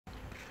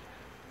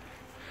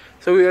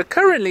So we are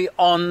currently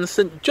on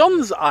St.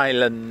 John's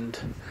Island,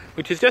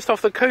 which is just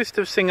off the coast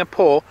of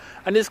Singapore,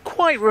 and it's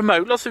quite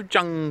remote, lots of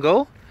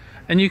jungle,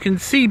 and you can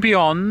see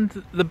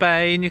beyond the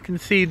bay, and you can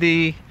see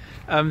the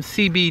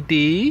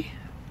CBD,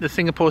 the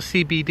Singapore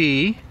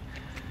CBD.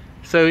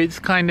 So it's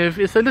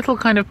a little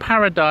kind of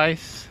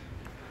paradise.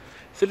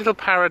 It's a little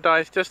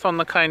paradise just on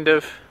the kind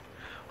of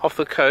off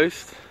the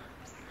coast.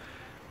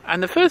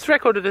 And the first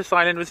record of this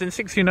island was in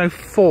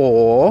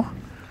 1604,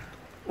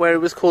 where it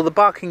was called the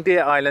Barking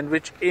Deer Island,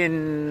 which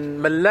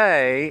in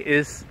Malay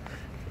is,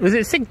 was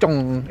it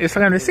Sikdong? It's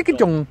kind of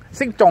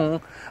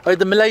Sikdong, or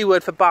the Malay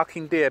word for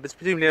barking deer, but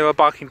presumably there were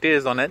barking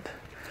deers on it.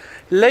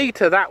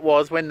 Later, that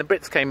was when the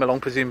Brits came along,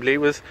 presumably, it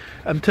was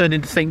turned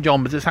into St.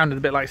 John, but it sounded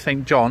a bit like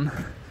St. John.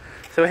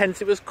 So hence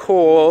it was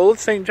called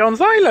St.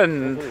 John's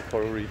Island.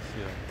 Coral reefs,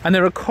 yeah. And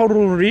there are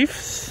coral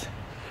reefs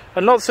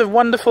and lots of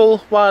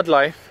wonderful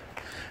wildlife.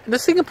 And the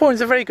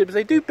Singaporeans are very good, because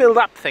they do build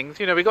up things.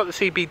 You know, we've got the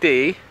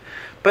CBD,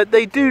 but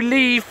they do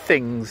leave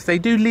things. They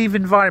do leave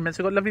environments.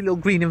 They've got lovely little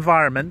green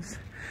environments,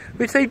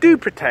 which they do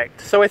protect.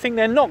 So I think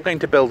they're not going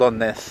to build on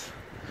this,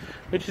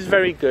 which is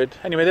very good.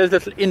 Anyway, there's a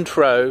little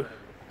intro.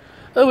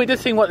 Oh, we're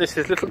just seeing what this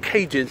is, little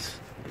cages.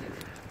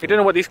 We don't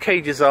know what these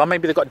cages are.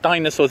 Maybe they've got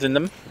dinosaurs in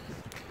them.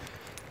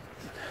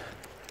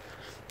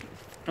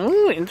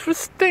 Oh,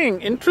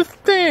 interesting,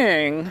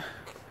 interesting.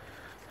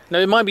 No,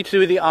 it might be to do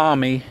with the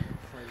army.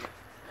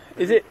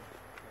 Is it?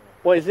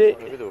 What is it?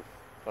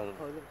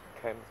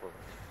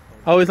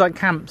 Oh, it's like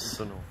camps. I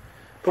don't know.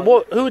 But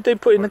what? Who would they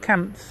put in the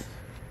camps?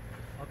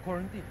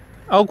 Quarantine.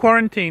 Oh,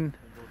 quarantine.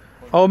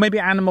 Oh, maybe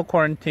animal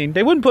quarantine.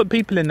 They wouldn't put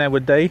people in there,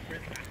 would they?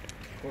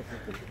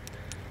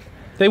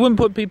 They wouldn't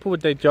put people,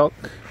 would they, Jock?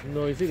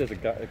 No, you see, there's a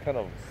kind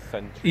of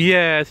scent.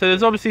 Yeah, so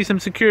there's obviously some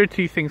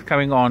security things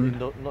going on.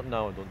 No, not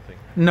now, I don't think.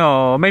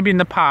 No, maybe in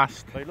the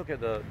past. Like, look at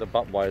the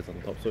barbed wires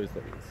on top, so it's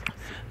like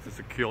it's a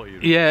secure area.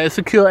 Yeah, a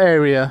secure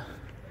area.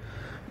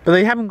 But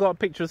they haven't got a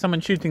picture of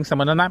someone shooting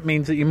someone, and that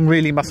means that you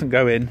really mustn't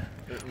go in.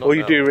 Not or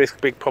you now. do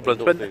risk big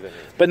problems.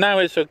 But now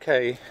it's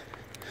okay.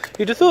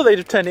 You'd have thought they'd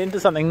have turned it into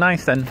something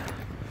nice then.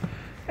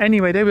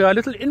 Anyway, there we are, a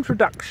little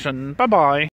introduction. Bye-bye.